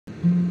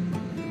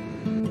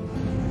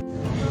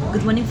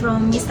Good morning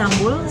from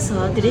Istanbul.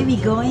 So today we're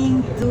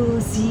going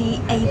to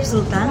see Eyup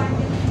Sultan.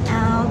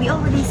 We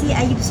already see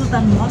Eyup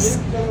Sultan Mosque,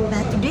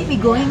 but today we're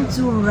going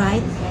to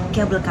ride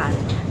cable car.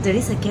 There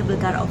is a cable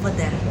car over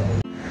there.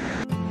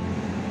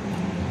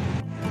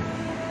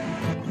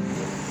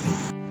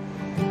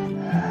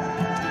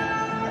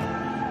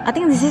 I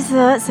think this is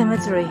a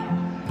cemetery.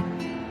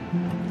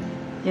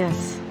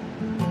 Yes.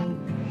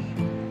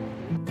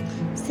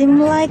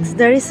 Seems like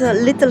there is a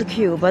little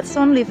queue, but it's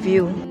only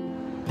few.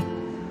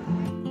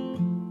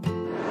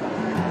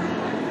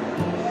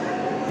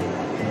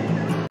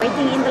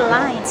 Waiting in the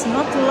line, it's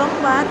not too long,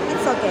 but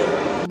it's okay.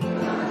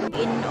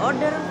 In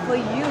order for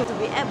you to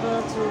be able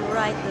to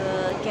ride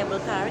the cable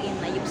car in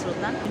Eyup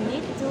Sultan, you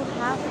need to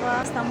have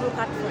a Istanbul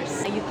card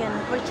first. You can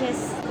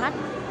purchase card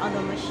on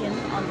the machine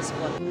on the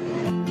spot.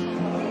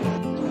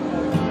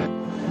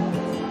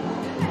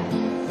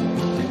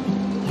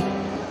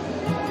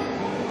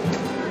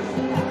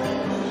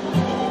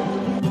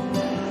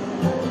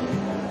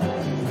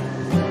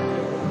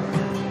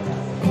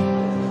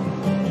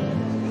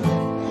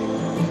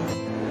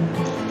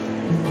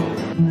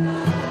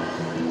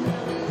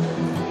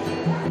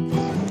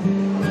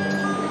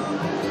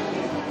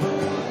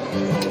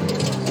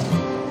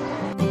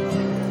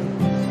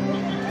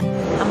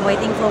 I'm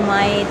waiting for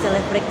my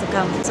teleferik to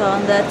come. So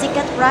the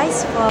ticket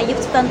price for Eyup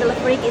Sultan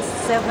Teleferik is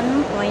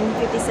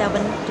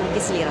 7.57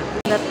 Turkish lira.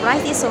 The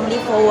price is only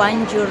for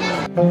one journey.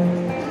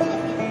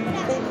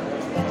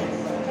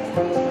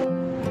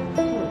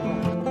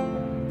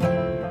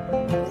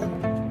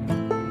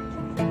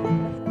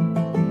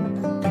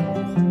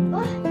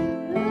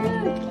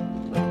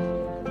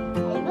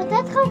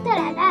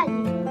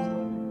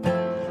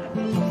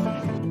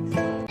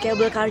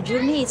 Cable car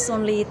journey is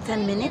only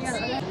 10 minutes.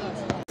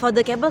 For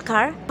the cable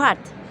car card,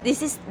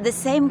 this is the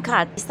same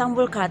card,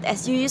 Istanbul card,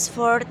 as you use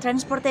for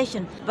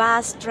transportation.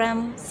 Bus,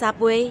 tram,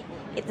 subway,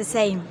 it's the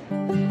same.